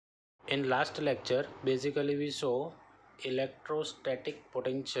In last lecture, basically we saw electrostatic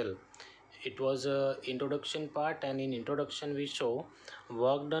potential. It was a introduction part, and in introduction we show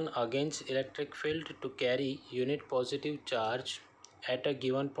work done against electric field to carry unit positive charge at a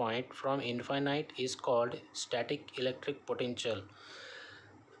given point from infinite is called static electric potential,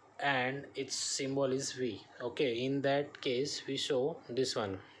 and its symbol is V. Okay, in that case we show this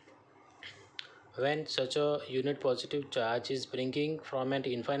one. When such a unit positive charge is bringing from an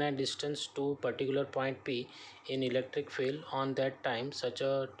infinite distance to particular point P in electric field, on that time such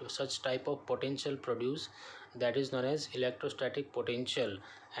type of potential produce, that is known as electrostatic potential.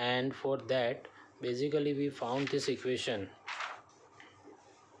 And for that, basically we found this equation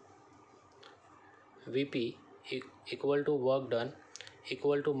Vp equal to work done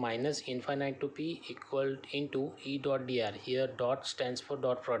equal to minus infinite to P equal into E dot dr. Here dot stands for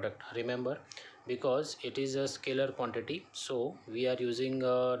dot product, remember, because it is a scalar quantity, so we are using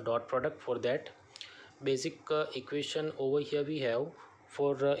a dot product for that. Basic equation over here we have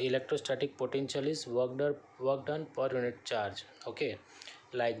for electrostatic potential is work done per unit charge. Okay,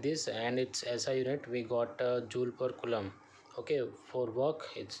 like this, and its SI unit we got joule per coulomb. Okay, for work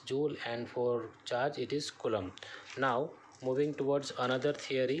it's joule, and for charge it is coulomb. Now moving towards another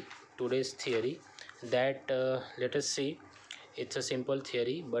theory, today's theory, that let us see. It's a simple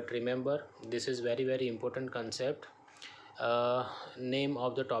theory, but remember this is very important concept. Name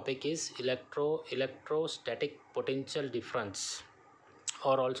of the topic is electrostatic potential difference,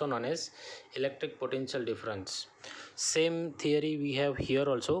 or also known as electric potential difference. Same theory we have here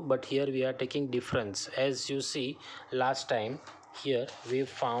also, but here we are taking difference. As you see, last time here we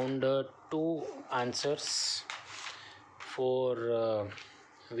found two answers for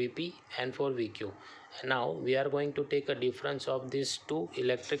Vp and for Vq. Now we are going to take a difference of these two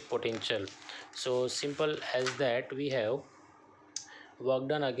electric potential. So simple as that, we have work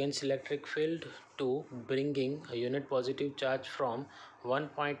done against electric field to bringing a unit positive charge from one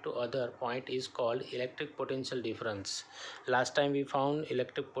point to other point is called electric potential difference. Last time we found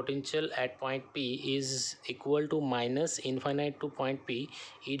electric potential at point P is equal to minus infinite to point P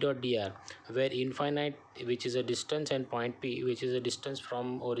E dot dr, where infinite, which is a distance, and point P, which is a distance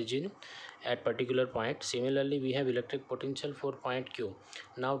from origin at particular point. Similarly, we have electric potential for point Q.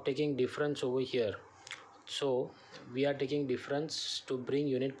 Now taking difference over here, so we are taking difference to bring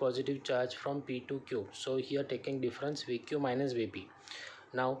unit positive charge from P to Q. So here taking difference Vq minus Vp.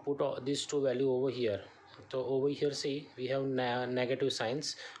 Now put all these two value over here. So over here, see, we have negative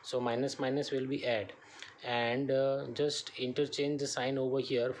signs, so minus will be add, and just interchange the sign over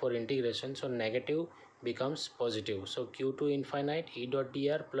here for integration. So negative becomes positive, so Q2 infinite E dot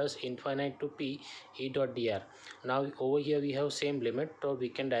dr plus infinite to P E dot dr. Now over here we have same limit, so we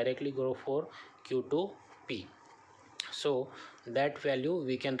can directly go for Q2 P. So that value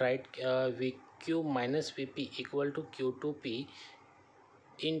we can write Vq minus Vp equal to Q2P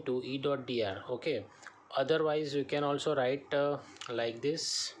into E dot dr. Okay, otherwise you can also write like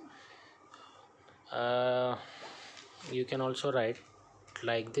this. You can also write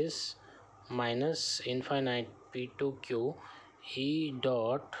like this, minus infinite P to Q E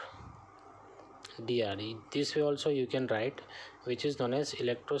dot dr. This way also you can write, which is known as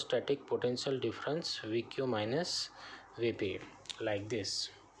electrostatic potential difference Vq minus Vp, like this.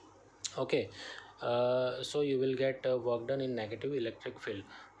 Okay, so you will get work done in negative electric field,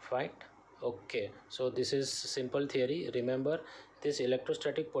 right? Okay, so this is simple theory. Remember, this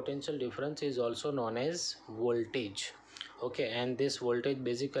electrostatic potential difference is also known as voltage. Okay, and this voltage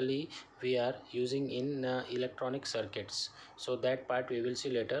basically we are using in electronic circuits, so that part we will see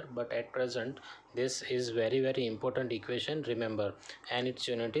later, but at present this is very important equation, remember, and its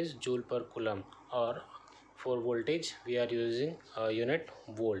unit is joule per coulomb, or for voltage we are using unit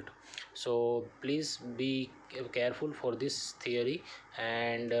volt. So please be careful for this theory,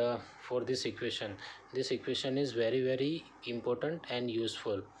 and for this equation is very important and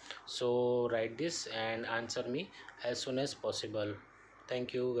useful. So write this and answer me as soon as possible.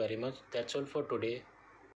 Thank you very much. That's all for today.